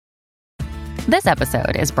This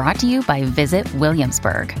episode is brought to you by Visit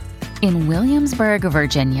Williamsburg. In Williamsburg,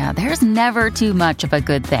 Virginia, there's never too much of a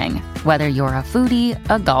good thing. Whether you're a foodie,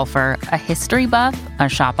 a golfer, a history buff, a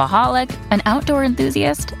shopaholic, an outdoor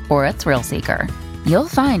enthusiast, or a thrill seeker, you'll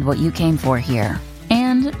find what you came for here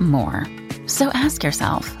and more. So ask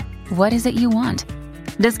yourself, what is it you want?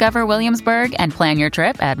 Discover Williamsburg and plan your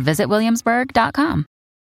trip at visitwilliamsburg.com.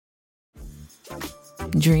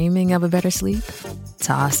 Dreaming of a better sleep?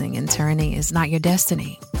 Tossing and turning is not your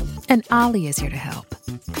destiny. And Ollie is here to help.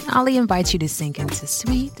 Ollie invites you to sink into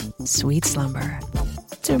sweet, sweet slumber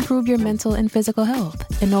to improve your mental and physical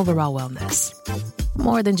health and overall wellness.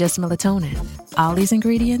 More than just melatonin, Ollie's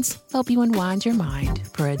ingredients help you unwind your mind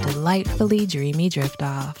for a delightfully dreamy drift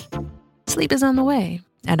off. Sleep is on the way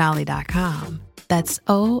at Ollie.com. That's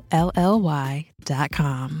OLLY.com.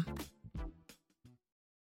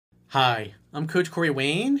 Hi, I'm Coach Corey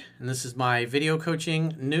Wayne, and this is my video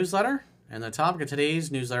coaching newsletter. And the topic of today's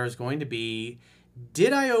newsletter is going to be,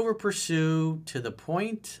 did I overpursue to the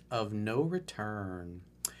point of no return?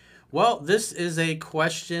 Well, this is a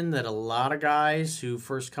question that a lot of guys who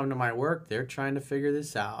first come to my work, they're trying to figure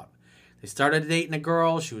this out. They started dating a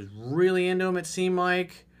girl. She was really into him, it seemed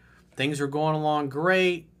like. Things were going along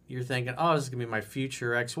great. You're thinking, oh, this is going to be my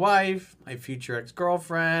future ex-wife, my future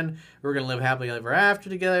ex-girlfriend. We're going to live happily ever after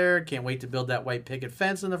together. Can't wait to build that white picket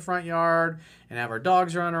fence in the front yard and have our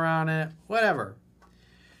dogs run around it, whatever.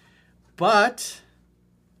 But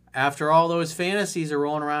after all those fantasies are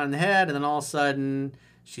rolling around in the head, and then all of a sudden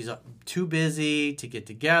she's too busy to get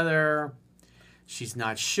together. She's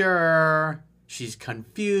not sure. She's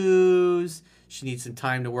confused. She needs some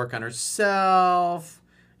time to work on herself.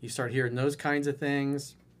 You start hearing those kinds of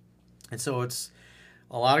things. And so it's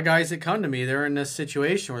a lot of guys that come to me, they're in this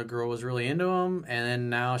situation where the girl was really into him, and then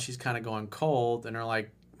now she's kind of going cold, and they're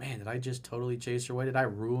like, man, did I just totally chase her away? Did I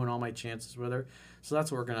ruin all my chances with her? So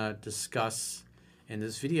that's what we're going to discuss in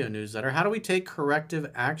this video newsletter. How do we take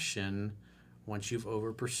corrective action once you've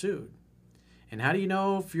over-pursued? And how do you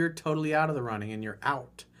know if you're totally out of the running and you're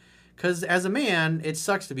out? Because as a man, it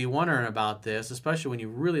sucks to be wondering about this, especially when you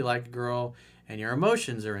really like a girl and your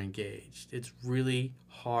emotions are engaged. It's really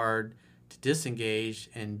hard to disengage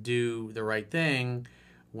and do the right thing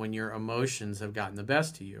when your emotions have gotten the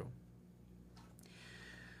best of you.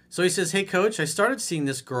 So he says, hey, coach, I started seeing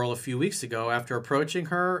this girl a few weeks ago after approaching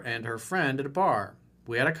her and her friend at a bar.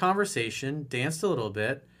 We had a conversation, danced a little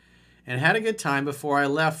bit, and had a good time before I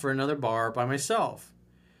left for another bar by myself.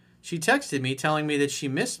 She texted me telling me that she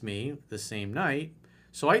missed me the same night,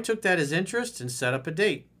 so I took that as interest and set up a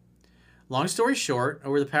date. Long story short,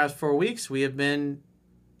 over the past 4 weeks, we have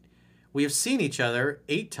seen each other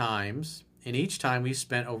 8 times, and each time we've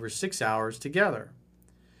spent over 6 hours together.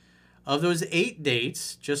 Of those 8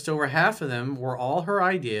 dates, just over half of them were all her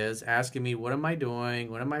ideas, asking me, what am I doing,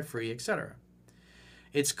 when am I free, etc.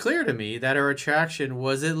 It's clear to me that her attraction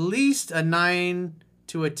was at least a 9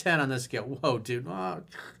 to a 10 on the scale. Whoa, dude. Oh,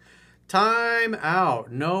 time out.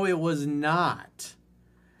 No, it was not.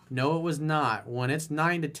 No, it was not. When it's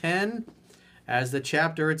 9 to 10... as the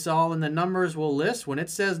chapter It's All in the Numbers will list, when it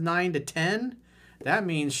says 9 to 10, that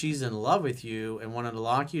means she's in love with you and wanting to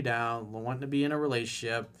lock you down, wanting to be in a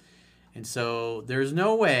relationship. And so there's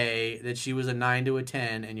no way that she was a 9 to a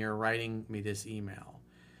 10 and you're writing me this email.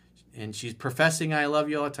 And she's professing I love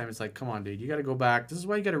you all the time. It's like, come on, dude, you got to go back. This is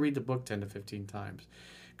why you got to read the book 10 to 15 times.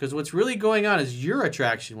 Because what's really going on is your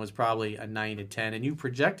attraction was probably a 9 to 10 and you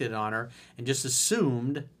projected it on her and just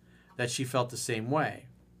assumed that she felt the same way.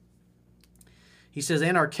 He says,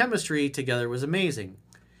 and our chemistry together was amazing.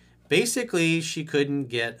 Basically, she couldn't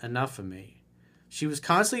get enough of me. She was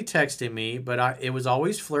constantly texting me, but it was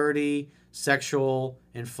always flirty, sexual,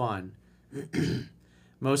 and fun.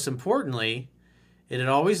 Most importantly, it had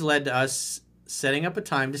always led to us setting up a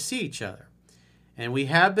time to see each other. And we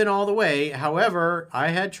have been all the way. However, I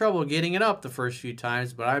had trouble getting it up the first few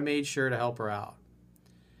times, but I made sure to help her out.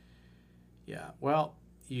 Yeah, well,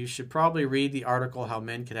 you should probably read the article, How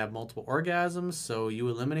Men Can Have Multiple Orgasms, so you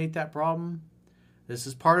eliminate that problem. This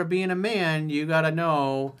is part of being a man. You got to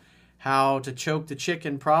know how to choke the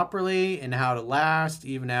chicken properly and how to last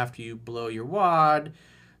even after you blow your wad.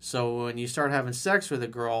 So when you start having sex with a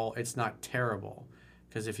girl, it's not terrible.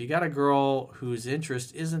 Because if you got a girl whose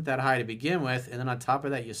interest isn't that high to begin with, and then on top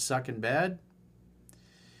of that you suck in bed,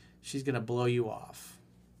 she's going to blow you off.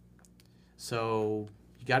 So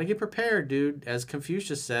you got to get prepared, dude. As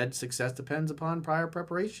Confucius said, success depends upon prior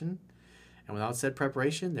preparation. And without said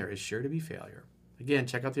preparation, there is sure to be failure. Again,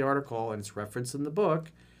 check out the article, and it's referenced in the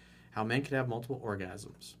book, How Men Can Have Multiple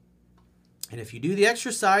Orgasms. And if you do the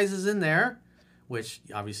exercises in there, which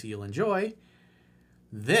obviously you'll enjoy,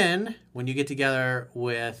 Then, when you get together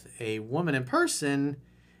with a woman in person,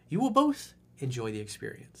 you will both enjoy the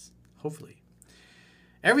experience, hopefully.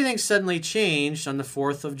 Everything suddenly changed on the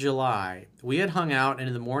 4th of July. We had hung out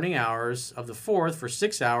into the morning hours of the 4th for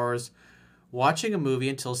 6 hours, watching a movie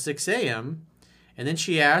until 6 a.m., and then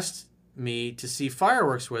she asked me to see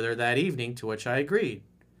fireworks with her that evening, to which I agreed.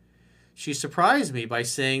 She surprised me by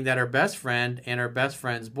saying that her best friend and her best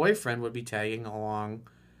friend's boyfriend would be tagging along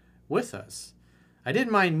with us. I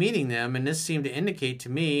didn't mind meeting them, and this seemed to indicate to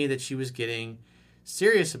me that she was getting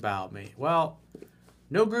serious about me. Well,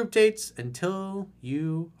 no group dates until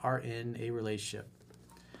you are in a relationship.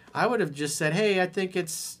 I would have just said, hey, I think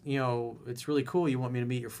it's really cool you want me to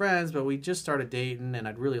meet your friends, but we just started dating, and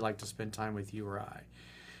I'd really like to spend time with you or I.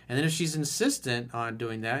 And then if she's insistent on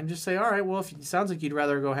doing that, and just say, all right, well, if it sounds like you'd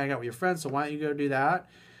rather go hang out with your friends, so why don't you go do that,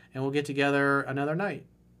 and we'll get together another night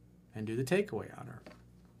and do the takeaway on her.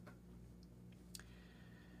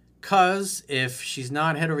 Because if she's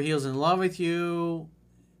not head over heels in love with you,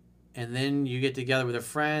 and then you get together with her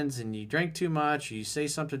friends and you drink too much, or you say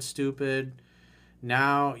something stupid,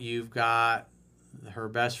 now you've got her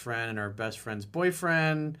best friend and her best friend's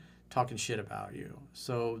boyfriend talking shit about you.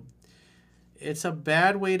 So it's a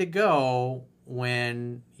bad way to go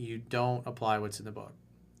when you don't apply what's in the book.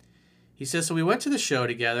 He says, so we went to the show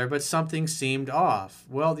together, but something seemed off.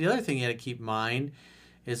 Well, the other thing you got to keep in mind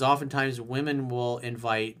is oftentimes women will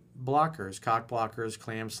invite blockers, cock blockers,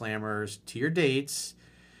 clam slammers to your dates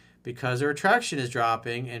because their attraction is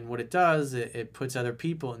dropping, and what it does, it puts other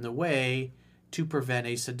people in the way to prevent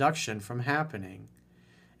a seduction from happening.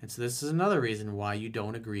 And so this is another reason why you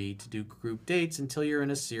don't agree to do group dates until you're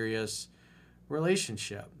in a serious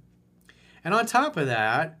relationship. And on top of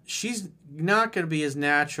that, she's not going to be as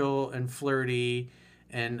natural and flirty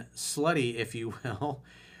and slutty, if you will,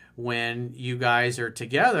 when you guys are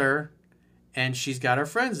together and she's got her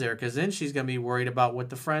friends there, because then she's going to be worried about what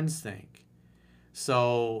the friends think.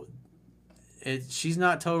 So she's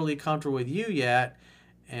not totally comfortable with you yet,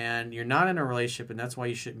 and you're not in a relationship, and that's why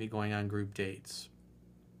you shouldn't be going on group dates.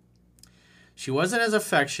 She wasn't as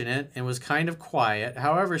affectionate and was kind of quiet.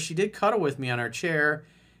 However, she did cuddle with me on our chair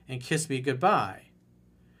and kiss me goodbye.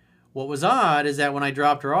 What was odd is that when I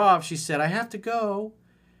dropped her off, she said, I have to go,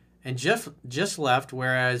 and just left,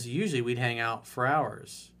 whereas usually we'd hang out for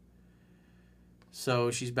hours.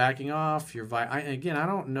 So she's backing off. Again, I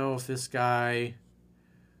don't know if this guy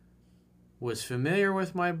was familiar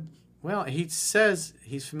with well, he says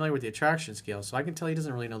he's familiar with the attraction scale, so I can tell he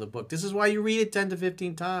doesn't really know the book. This is why you read it 10 to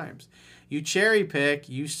 15 times. You cherry pick,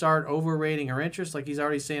 you start overrating her interest, like he's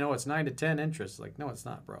already saying, oh, it's 9 to 10 interests. Like, no, it's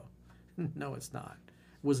not, bro. No, it's not.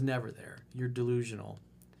 It was never there. You're delusional.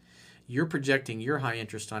 You're projecting your high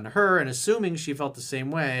interest onto her and assuming she felt the same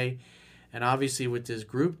way. And obviously with this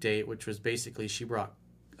group date, which was basically she brought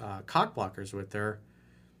cock blockers with her,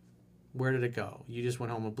 where did it go? You just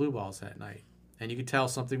went home with blue balls that night. And you could tell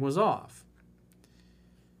something was off.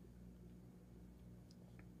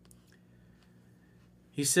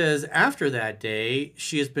 He says, after that day,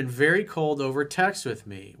 she has been very cold over text with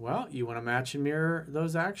me. Well, you want to match and mirror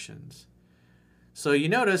those actions. So you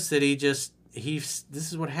notice that this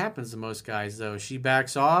is what happens to most guys, though. She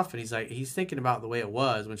backs off, and he's thinking about the way it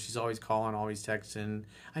was when she's always calling, always texting,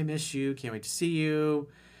 I miss you, can't wait to see you.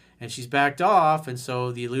 And she's backed off, and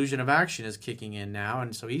so the illusion of action is kicking in now.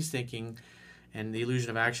 And so he's thinking, and the illusion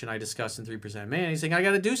of action I discussed in 3% Man, he's saying, I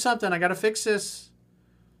got to do something. I got to fix this.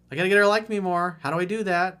 I got to get her to like me more. How do I do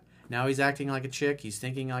that? Now he's acting like a chick. He's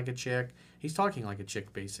thinking like a chick. He's talking like a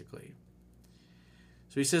chick, basically.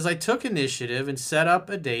 So he says, I took initiative and set up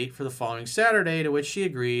a date for the following Saturday, to which she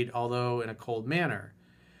agreed, although in a cold manner.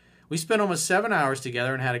 We spent almost 7 hours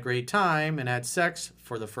together and had a great time and had sex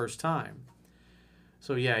for the first time.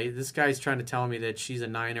 So yeah, this guy's trying to tell me that she's a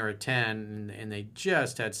 9 or a 10 and they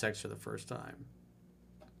just had sex for the first time.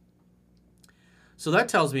 So that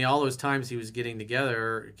tells me all those times he was getting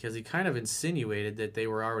together, because he kind of insinuated that they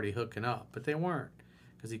were already hooking up, but they weren't,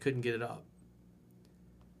 because he couldn't get it up.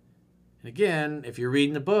 And again, if you're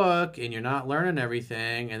reading the book and you're not learning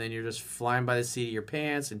everything, and then you're just flying by the seat of your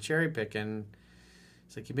pants and cherry picking,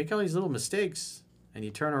 it's like you make all these little mistakes and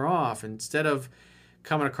you turn her off instead of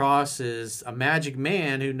coming across as a magic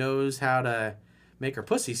man who knows how to make her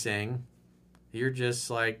pussy sing. You're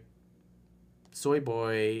just like soy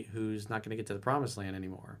boy who's not going to get to the promised land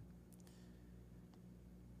anymore.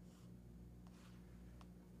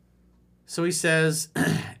 So he says,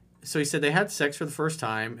 he said they had sex for the first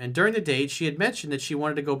time, and during the date she had mentioned that she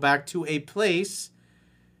wanted to go back to a place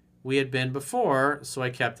we had been before, so I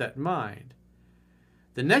kept that in mind.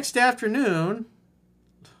 The next afternoon,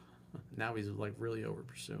 now he's like really over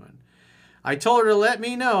pursuing, I told her to let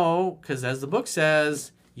me know because, as the book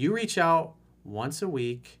says, you reach out once a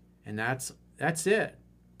week, and that's it.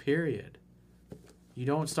 Period. You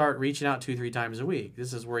don't start reaching out 2-3 times a week.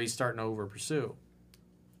 This is where he's starting to over pursue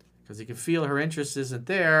because he can feel her interest isn't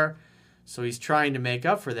there, so he's trying to make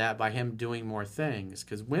up for that by him doing more things.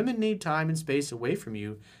 Because women need time and space away from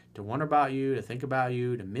you to wonder about you, to think about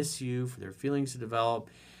you, to miss you, for their feelings to develop,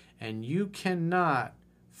 and you cannot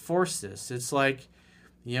force this. It's like,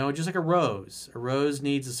 just like a rose. A rose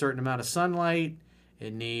needs a certain amount of sunlight.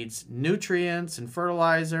 It needs nutrients and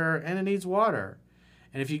fertilizer, and it needs water.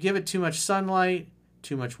 And if you give it too much sunlight,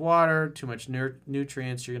 too much water, too much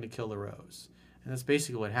nutrients, you're going to kill the rose. And that's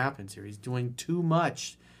basically what happens here. He's doing too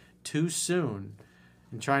much too soon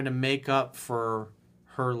and trying to make up for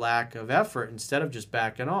her lack of effort instead of just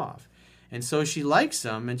backing off. And so she likes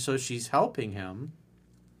him, and so she's helping him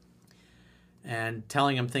and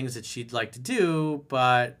telling him things that she'd like to do,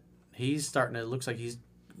 but he's starting to, it looks like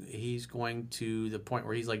he's going to the point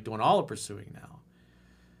where he's like doing all the pursuing now.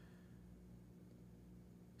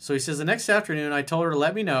 So he says, the next afternoon, I told her to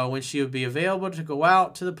let me know when she would be available to go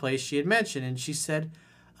out to the place she had mentioned. And she said,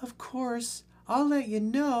 of course, I'll let you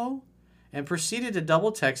know. And proceeded to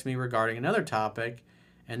double text me regarding another topic.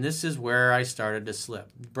 And this is where I started to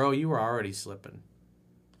slip. Bro, you were already slipping.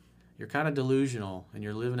 You're kind of delusional, and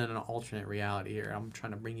you're living in an alternate reality here. I'm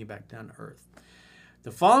trying to bring you back down to earth. The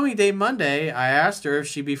following day, Monday, I asked her if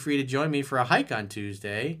she'd be free to join me for a hike on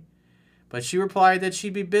Tuesday. But she replied that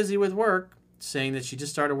she'd be busy with work, saying that she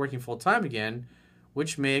just started working full-time again,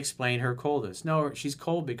 which may explain her coldness. No, she's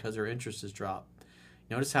cold because her interest has dropped.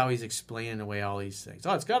 Notice how he's explaining away all these things.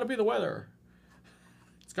 Oh, it's got to be the weather.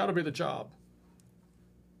 It's got to be the job.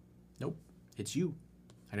 Nope, it's you.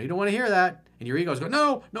 I know you don't want to hear that. And your ego's going,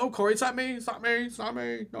 no, Corey, it's not me.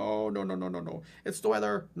 No. It's the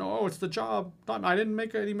weather. No, it's the job. I didn't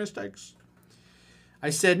make any mistakes.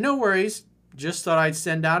 I said, no worries. Just thought I'd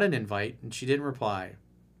send out an invite, and she didn't reply.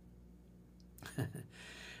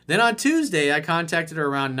 Then on Tuesday, I contacted her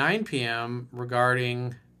around 9 p.m.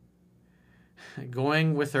 regarding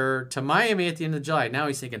going with her to Miami at the end of July. Now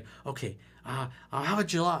he's thinking, okay, how about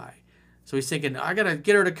July? So he's thinking, I got to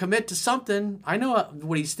get her to commit to something. I know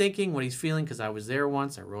what he's thinking, what he's feeling, because I was there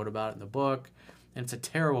once. I wrote about it in the book, and it's a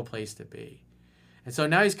terrible place to be. And so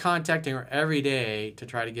now he's contacting her every day to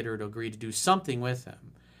try to get her to agree to do something with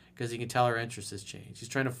him because he can tell her interest has changed. He's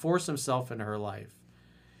trying to force himself into her life.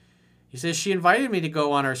 He says, she invited me to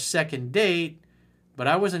go on our second date, but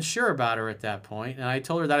I wasn't sure about her at that point, and I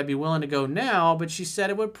told her that I'd be willing to go now, but she said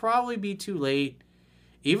it would probably be too late,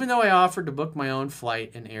 even though I offered to book my own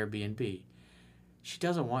flight and Airbnb. She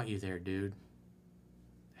doesn't want you there, dude.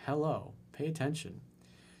 Hello. Pay attention.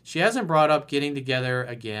 She hasn't brought up getting together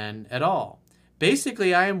again at all.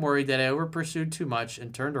 Basically, I am worried that I over-pursued too much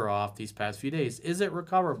and turned her off these past few days. Is it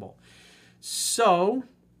recoverable? So,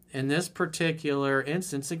 in this particular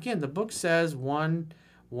instance, again, the book says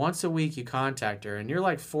once a week you contact her, and you're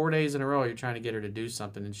like 4 days in a row you're trying to get her to do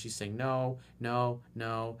something, and she's saying no.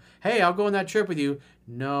 Hey, I'll go on that trip with you.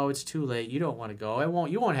 No, it's too late. You don't want to go.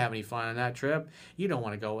 You won't have any fun on that trip. You don't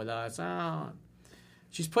want to go with us. Oh.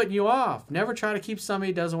 She's putting you off. Never try to keep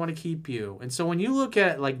somebody who doesn't want to keep you. And so when you look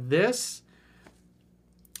at it like this,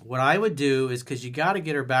 what I would do is, because you got to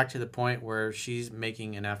get her back to the point where she's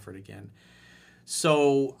making an effort again.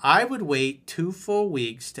 So I would wait 2 full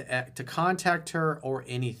weeks to contact her or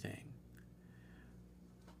anything.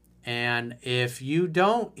 And if you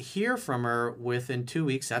don't hear from her within 2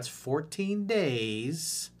 weeks, that's 14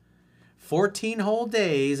 days. 14 whole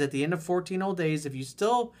days. At the end of 14 whole days, if you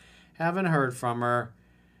still haven't heard from her,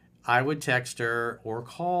 I would text her or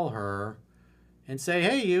call her and say,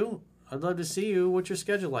 hey, I'd love to see you. What's your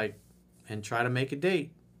schedule like? And try to make a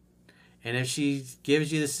date. And if she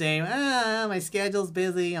gives you the same, my schedule's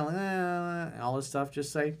busy, all this stuff,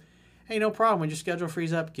 just say, hey, no problem. When your schedule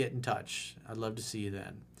frees up, get in touch. I'd love to see you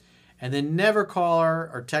then. And then never call her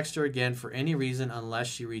or text her again for any reason unless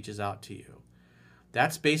she reaches out to you.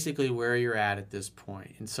 That's basically where you're at this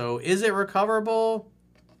point. And so is it recoverable?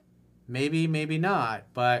 Maybe, maybe not.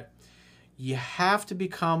 But you have to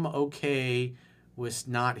become okay with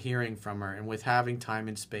not hearing from her and with having time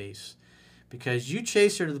and space. Because you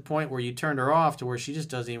chased her to the point where you turned her off to where she just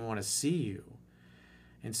doesn't even want to see you.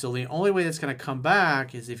 And so the only way that's going to come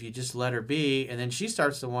back is if you just let her be. And then she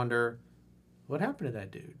starts to wonder, what happened to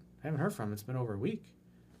that dude? I haven't heard from him. It's been over a week.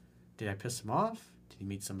 Did I piss him off? Did he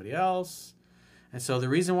meet somebody else? And so the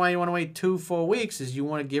reason why you want to wait 2 full weeks is you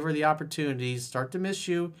want to give her the opportunity to start to miss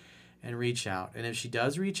you and reach out. And if she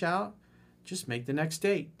does reach out, just make the next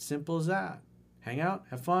date. Simple as that. Hang out,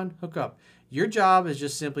 have fun, hook up. Your job is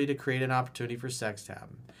just simply to create an opportunity for sex to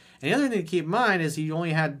happen. And the other thing to keep in mind is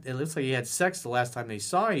it looks like he had sex the last time they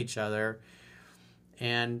saw each other.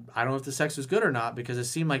 And I don't know if the sex was good or not, because it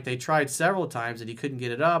seemed like they tried several times and he couldn't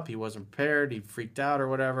get it up. He wasn't prepared. He freaked out or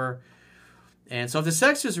whatever. And so if the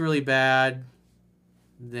sex was really bad,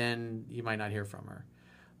 then you might not hear from her.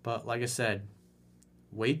 But like I said,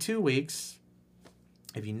 wait 2 weeks.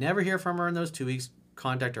 If you never hear from her in those 2 weeks,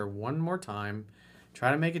 contact her one more time.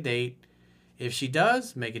 Try to make a date. If she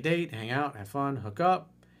does, make a date, hang out, have fun, hook up.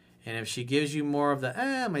 And if she gives you more of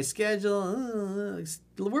the, my schedule,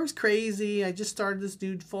 the work's crazy. I just started this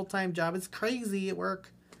new full-time job. It's crazy at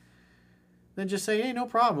work. Then just say, hey, no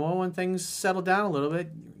problem. Well, when things settle down a little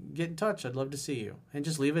bit, get in touch. I'd love to see you. And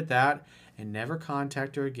just leave it at that and never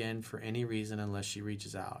contact her again for any reason unless she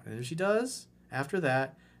reaches out. And if she does, after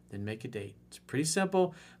that, then make a date. It's pretty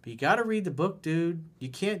simple, but you got to read the book, dude. You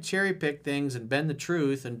can't cherry pick things and bend the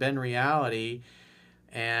truth and bend reality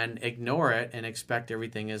and ignore it and expect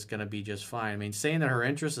everything is going to be just fine. I mean, saying that her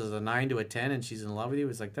interest is a 9 to a 10 and she's in love with you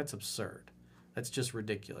is like, that's absurd. That's just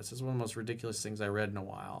ridiculous. It's one of the most ridiculous things I read in a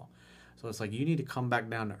while. So it's like, you need to come back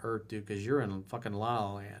down to earth, dude, because you're in fucking La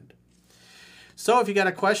La Land. So if you got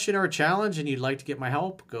a question or a challenge and you'd like to get my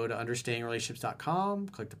help, go to understandingrelationships.com,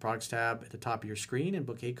 click the products tab at the top of your screen, and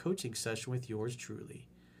book a coaching session with yours truly.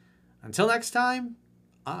 Until next time,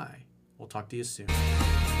 I will talk to you soon.